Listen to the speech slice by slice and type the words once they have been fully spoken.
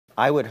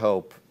I would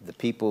hope the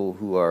people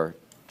who are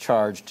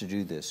charged to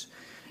do this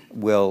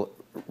will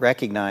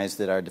recognize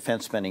that our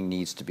defense spending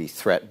needs to be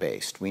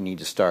threat-based. We need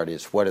to start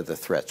is what are the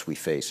threats we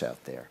face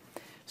out there.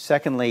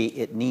 Secondly,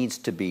 it needs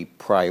to be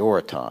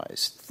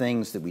prioritized.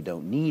 Things that we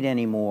don't need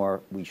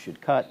anymore, we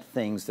should cut.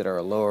 Things that are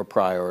a lower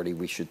priority,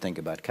 we should think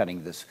about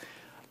cutting this.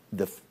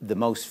 The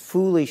most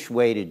foolish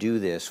way to do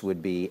this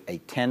would be a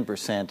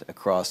 10%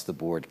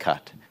 across-the-board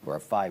cut or a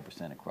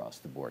 5%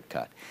 across-the-board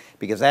cut,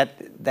 because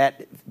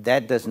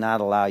that does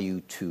not allow you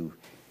to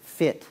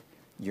fit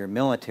your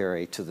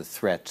military to the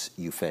threats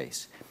you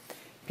face.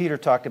 Peter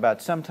talked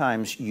about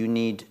sometimes you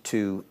need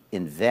to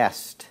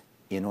invest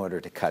in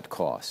order to cut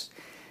costs.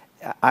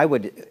 I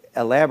would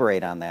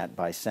elaborate on that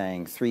by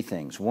saying three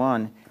things.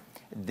 One,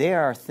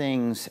 there are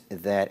things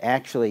that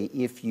actually,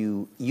 if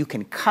you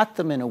can cut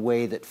them in a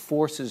way that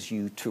forces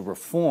you to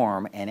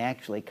reform and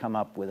actually come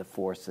up with a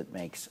force that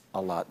makes a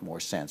lot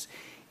more sense.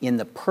 In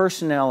the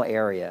personnel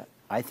area,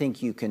 I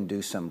think you can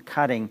do some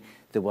cutting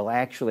that will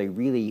actually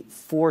really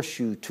force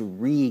you to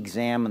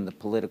re-examine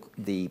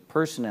the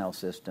personnel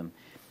system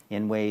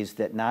in ways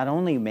that not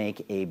only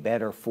make a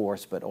better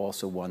force, but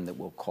also one that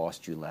will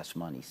cost you less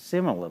money.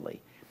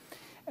 Similarly,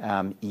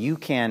 you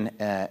can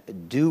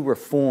do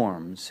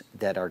reforms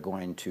that are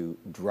going to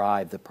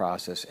drive the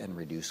process and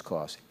reduce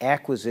costs.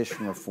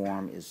 Acquisition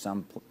reform is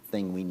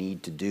something we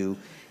need to do.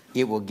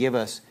 It will give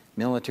us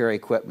military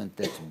equipment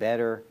that's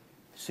better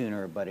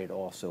sooner, but it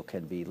also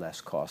can be less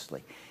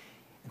costly.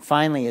 And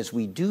finally, as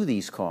we do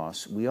these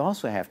costs, we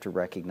also have to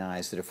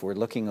recognize that if we're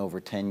looking over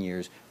 10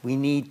 years, we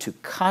need to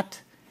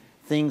cut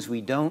things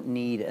we don't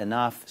need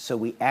enough so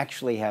we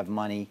actually have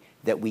money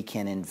that we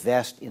can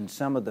invest in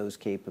some of those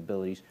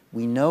capabilities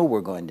we know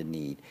we're going to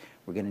need.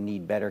 We're going to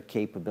need better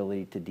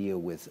capability to deal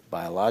with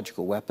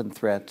biological weapon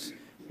threats,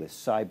 with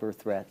cyber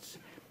threats.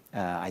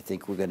 I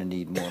think we're going to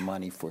need more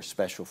money for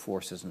special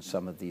forces and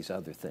some of these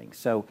other things.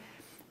 So,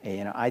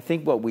 I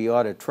think what we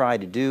ought to try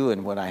to do,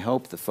 and what I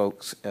hope the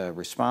folks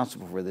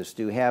responsible for this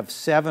do, have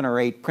 7 or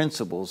 8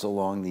 principles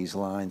along these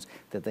lines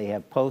that they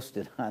have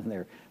posted on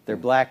their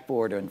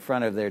blackboard or in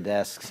front of their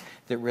desks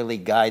that really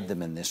guide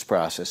them in this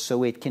process.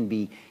 So it can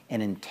be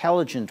an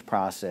intelligent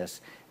process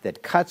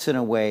that cuts in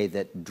a way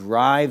that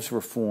drives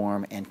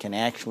reform and can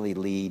actually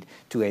lead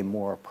to a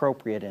more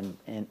appropriate and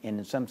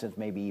in some sense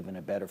maybe even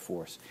a better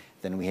force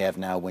than we have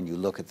now when you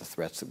look at the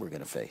threats that we're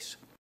going to face.